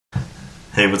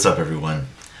Hey, what's up everyone?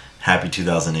 Happy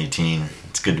 2018.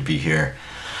 It's good to be here.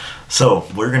 So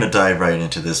we're going to dive right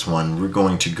into this one. We're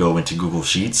going to go into Google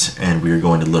Sheets and we're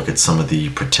going to look at some of the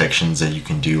protections that you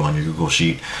can do on your Google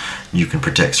Sheet. You can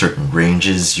protect certain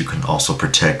ranges. You can also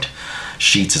protect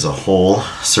sheets as a whole,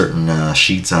 certain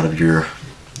sheets out of your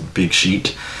big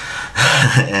sheet.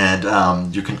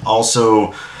 And you can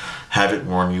also have it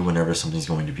warn you whenever something's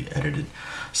going to be edited.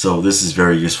 So this is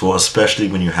very useful, especially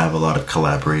when you have a lot of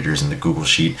collaborators in the Google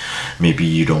Sheet. Maybe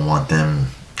you don't want them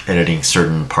editing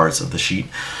certain parts of the sheet.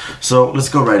 So let's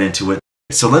go right into it.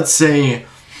 So let's say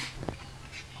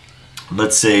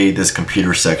this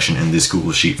computer section in this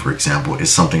Google Sheet, for example,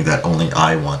 is something that only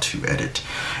I want to edit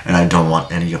and I don't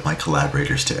want any of my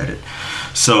collaborators to edit.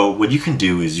 So what you can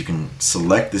do is you can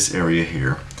select this area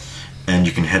here and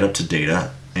you can head up to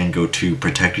data and go to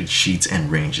protected sheets and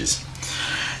ranges.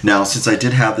 Now, since I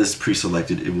did have this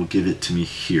pre-selected, it will give it to me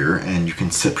here, and you can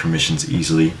set permissions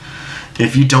easily.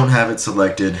 If you don't have it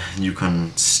selected, you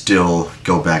can still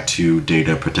go back to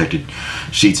data, protected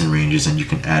sheets and ranges, and you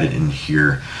can add it in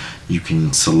here. You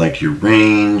can select your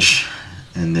range,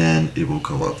 and then it will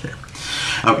go up there.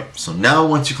 Okay, so now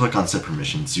once you click on set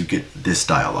permissions, you get this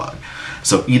dialog.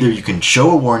 So either you can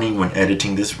show a warning when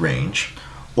editing this range,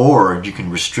 or you can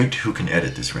restrict who can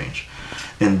edit this range.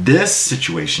 In this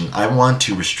situation, I want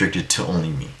to restrict it to only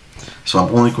me. So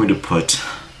I'm only going to put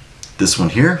this one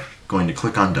here, going to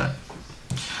click on done.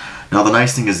 Now the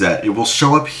nice thing is that it will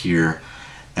show up here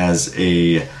as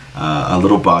a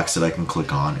little box that I can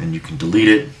click on, and you can delete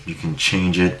it, you can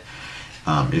change it.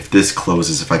 If this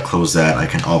closes, if I close that, I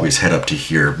can always head up to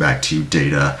here, back to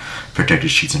data,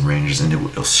 protected sheets and ranges, and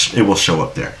it will show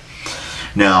up there.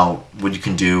 Now what you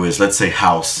can do is, let's say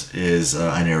house is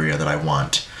an area that I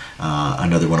want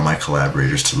another one of my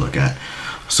collaborators to look at.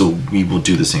 So we will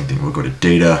do the same thing. We'll go to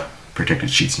data,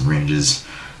 protected sheets and ranges,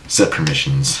 set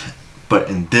permissions. But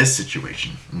in this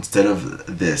situation, instead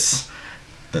of this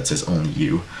that says only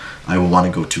you, I will want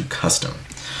to go to custom.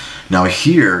 Now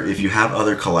here, if you have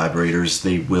other collaborators,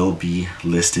 they will be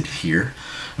listed here.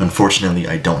 Unfortunately,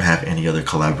 I don't have any other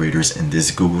collaborators in this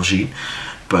Google Sheet,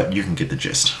 but you can get the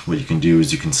gist. What you can do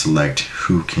is you can select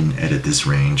who can edit this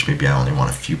range. Maybe I only want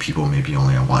a few people, maybe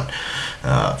only I want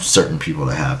certain people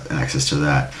to have access to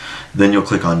that. Then you'll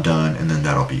click on done, and then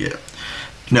that'll be it.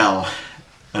 Now,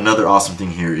 another awesome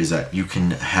thing here is that you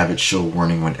can have it show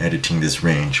warning when editing this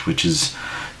range, which is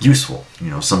useful. You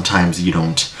know, sometimes you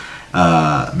don't,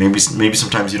 maybe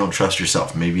sometimes you don't trust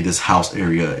yourself. Maybe this house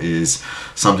area is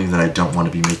something that I don't want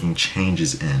to be making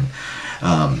changes in.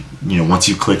 You know, once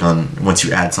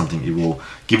you add something, it will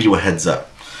give you a heads up.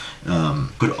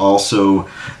 But also,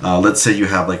 let's say you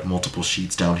have like multiple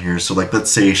sheets down here. So like,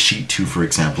 let's say sheet 2, for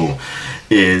example,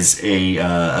 is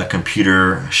a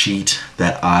computer sheet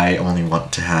that I only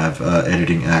want to have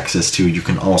editing access to. You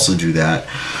can also do that.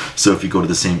 So if you go to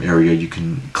the same area, you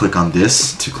can click on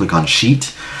this to click on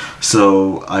sheet.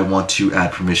 So I want to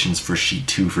add permissions for sheet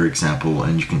 2, for example,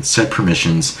 and you can set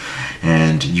permissions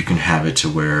and you can have it to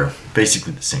where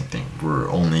basically the same thing, where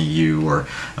only you or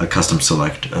a custom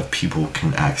select of people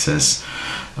can access,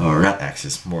 or not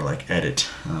access, more like edit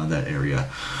that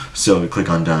area. So we click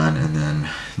on done, and then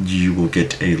you will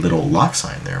get a little lock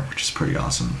sign there, which is pretty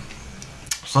awesome.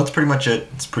 So that's pretty much it.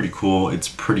 It's pretty cool. It's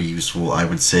pretty useful. I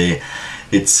would say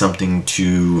it's something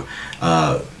to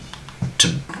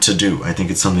do. I think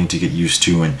it's something to get used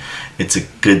to, and it's a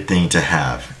good thing to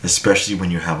have, especially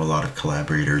when you have a lot of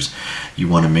collaborators. You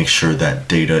want to make sure that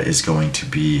data is going to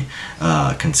be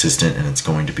consistent and it's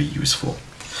going to be useful.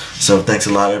 So thanks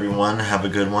a lot everyone. Have a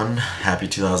good one. Happy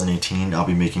 2018. I'll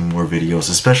be making more videos,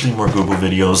 especially more Google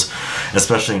videos,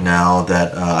 especially now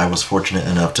that I was fortunate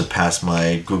enough to pass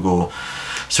my Google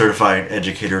Certified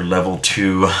Educator Level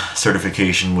 2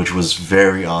 certification, which was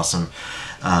very awesome.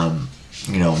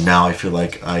 You know, now I feel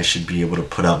like I should be able to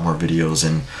put out more videos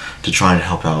and to try and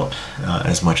help out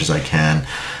as much as I can.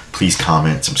 Please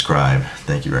comment, subscribe.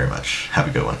 Thank you very much. Have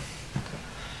a good one.